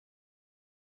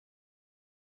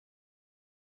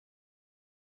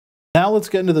Now let's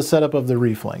get into the setup of the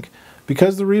ReefLink.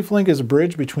 Because the ReefLink is a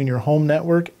bridge between your home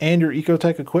network and your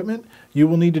EcoTech equipment, you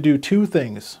will need to do two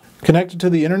things. Connect it to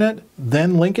the internet,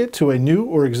 then link it to a new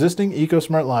or existing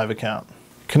EcoSmart Live account.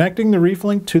 Connecting the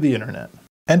ReefLink to the internet.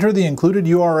 Enter the included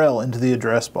URL into the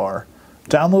address bar.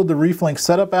 Download the ReefLink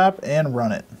setup app and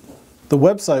run it. The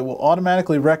website will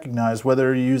automatically recognize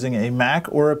whether you're using a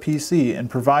Mac or a PC and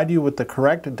provide you with the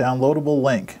correct downloadable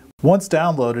link. Once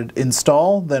downloaded,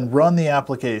 install, then run the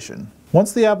application.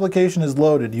 Once the application is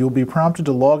loaded, you will be prompted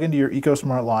to log into your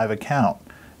EcoSmart Live account.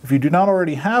 If you do not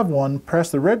already have one,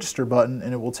 press the register button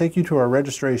and it will take you to our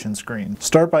registration screen.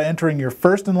 Start by entering your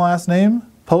first and last name,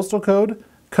 postal code,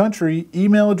 country,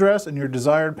 email address, and your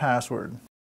desired password.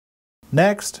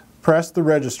 Next, press the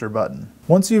register button.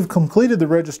 Once you've completed the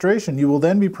registration, you will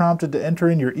then be prompted to enter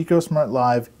in your EcoSmart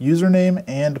Live username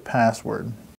and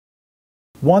password.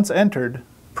 Once entered,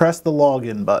 press the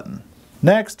login button.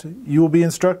 Next, you will be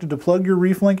instructed to plug your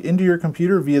ReefLink into your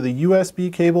computer via the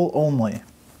USB cable only.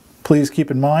 Please keep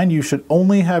in mind you should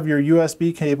only have your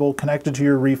USB cable connected to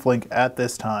your ReefLink at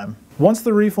this time. Once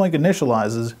the ReefLink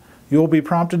initializes, you will be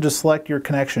prompted to select your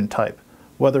connection type,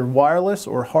 whether wireless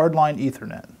or hardline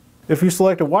Ethernet. If you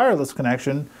select a wireless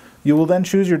connection, you will then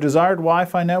choose your desired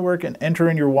Wi-Fi network and enter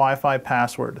in your Wi-Fi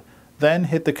password. Then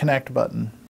hit the connect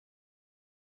button.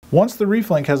 Once the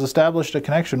ReefLink has established a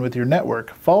connection with your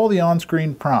network, follow the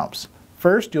on-screen prompts.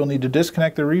 First, you'll need to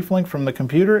disconnect the ReefLink from the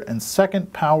computer, and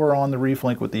second, power on the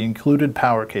ReefLink with the included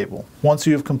power cable. Once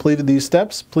you have completed these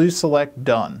steps, please select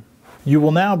Done. You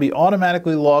will now be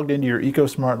automatically logged into your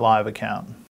EcoSmart Live account.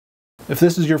 If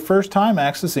this is your first time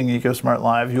accessing EcoSmart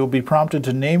Live, you will be prompted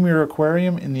to name your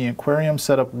aquarium in the Aquarium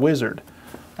Setup Wizard.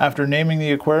 After naming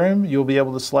the aquarium, you'll be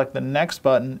able to select the Next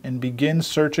button and begin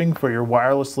searching for your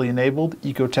wirelessly enabled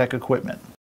EcoTech equipment.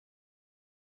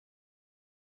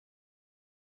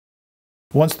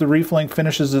 Once the ReefLink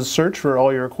finishes its search for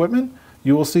all your equipment,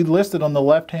 you will see listed on the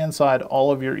left-hand side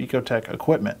all of your EcoTech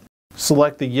equipment.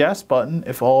 Select the Yes button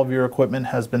if all of your equipment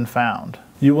has been found.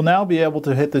 You will now be able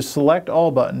to hit the Select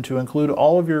All button to include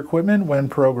all of your equipment when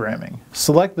programming.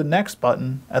 Select the Next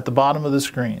button at the bottom of the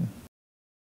screen.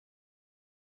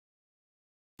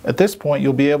 At this point,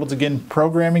 you'll be able to begin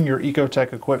programming your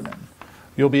EcoTech equipment.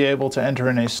 You'll be able to enter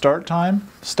in a start time,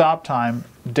 stop time,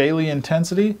 daily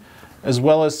intensity, as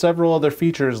well as several other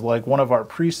features like one of our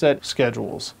preset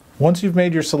schedules. Once you've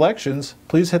made your selections,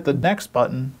 please hit the Next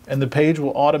button and the page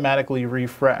will automatically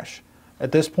refresh.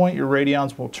 At this point, your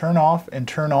radions will turn off and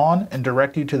turn on and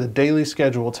direct you to the Daily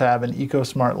Schedule tab in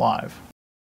EcoSmart Live.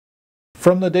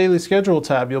 From the Daily Schedule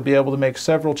tab, you'll be able to make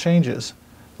several changes,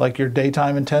 like your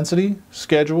daytime intensity,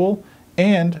 schedule,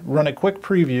 and run a quick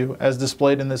preview as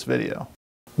displayed in this video.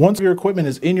 Once your equipment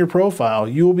is in your profile,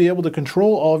 you will be able to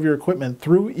control all of your equipment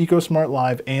through EcoSmart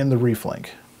Live and the ReefLink.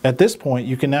 At this point,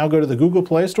 you can now go to the Google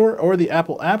Play Store or the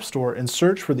Apple App Store and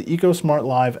search for the EcoSmart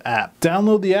Live app.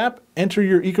 Download the app, enter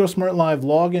your EcoSmart Live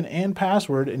login and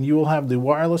password, and you will have the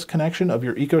wireless connection of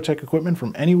your EcoTech equipment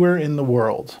from anywhere in the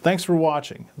world. Thanks for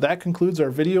watching. That concludes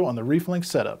our video on the ReefLink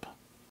setup.